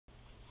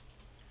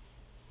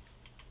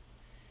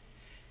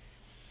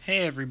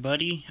Hey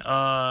everybody,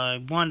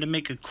 I wanted to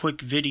make a quick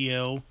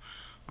video.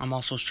 I'm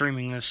also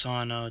streaming this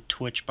on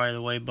Twitch, by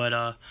the way, but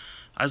I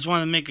just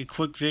wanted to make a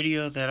quick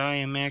video that I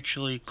am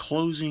actually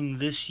closing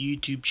this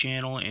YouTube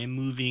channel and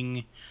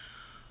moving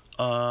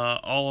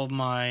all of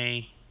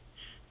my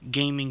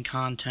gaming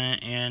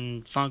content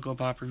and Funko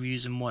Pop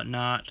reviews and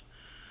whatnot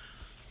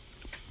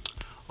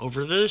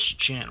over this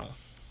channel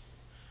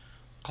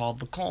called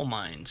The Coal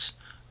Mines.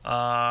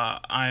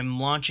 I'm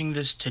launching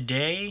this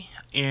today,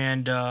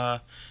 and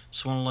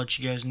just want to let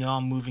you guys know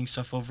I'm moving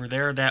stuff over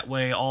there. That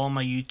way all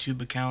my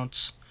YouTube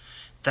accounts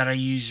that I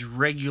use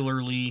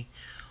regularly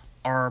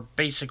are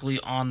basically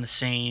on the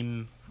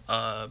same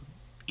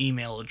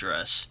email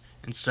address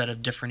instead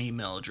of different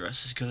email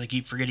addresses, because I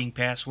keep forgetting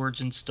passwords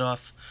and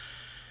stuff.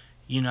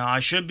 You know,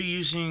 I should be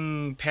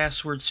using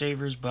password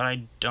savers, but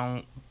I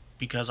don't,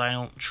 because I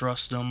don't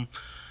trust them.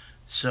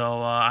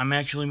 So I'm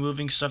actually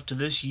moving stuff to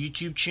this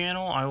YouTube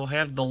channel. I will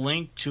have the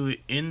link to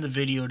it in the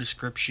video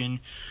description.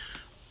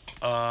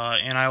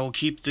 And I will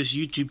keep this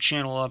YouTube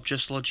channel up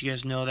just to let you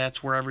guys know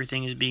that's where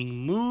everything is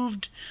being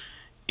moved.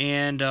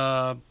 And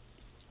I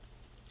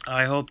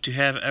hope to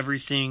have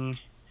everything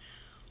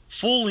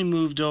fully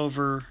moved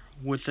over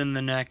within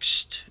the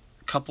next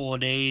couple of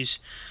days.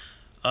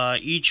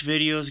 Each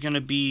video is going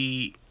to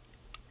be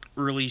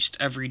released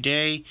every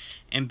day,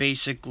 and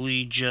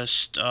basically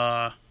just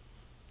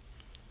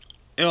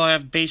it'll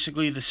have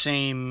basically the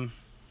same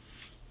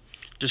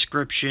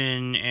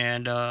description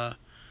and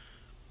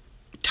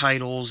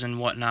titles and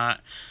whatnot.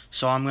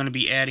 So I'm going to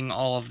be adding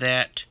all of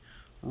that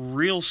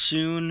real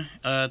soon.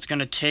 It's going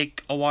to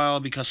take a while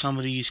because some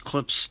of these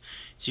clips,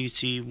 as you can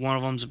see, one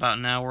of them's about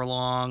an hour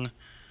long,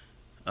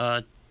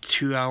 2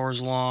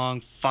 hours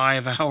long,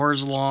 5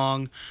 hours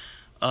long,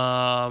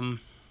 3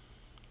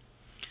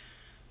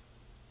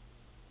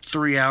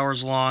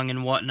 hours long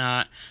and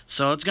whatnot.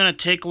 So it's going to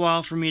take a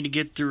while for me to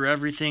get through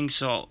everything,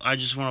 so I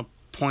just want to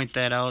point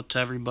that out to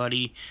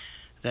everybody,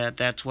 that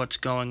that's what's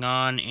going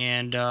on.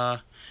 And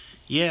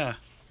yeah,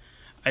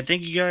 I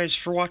thank you guys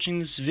for watching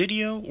this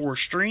video or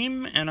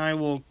stream, and I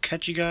will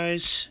catch you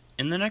guys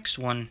in the next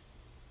one.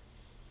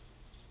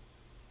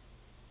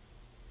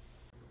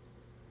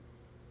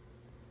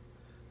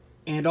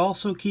 And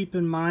also keep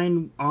in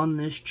mind, on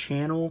this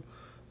channel,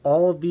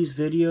 all of these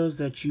videos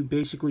that you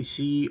basically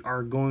see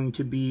are going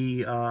to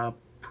be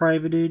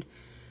privated,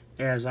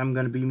 as I'm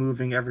going to be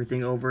moving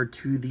everything over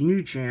to the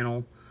new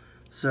channel.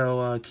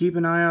 So keep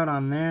an eye out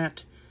on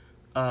that.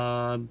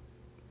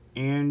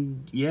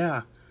 And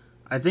yeah,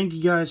 I thank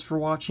you guys for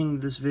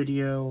watching this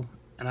video,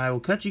 and I will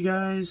catch you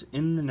guys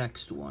in the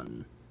next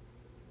one.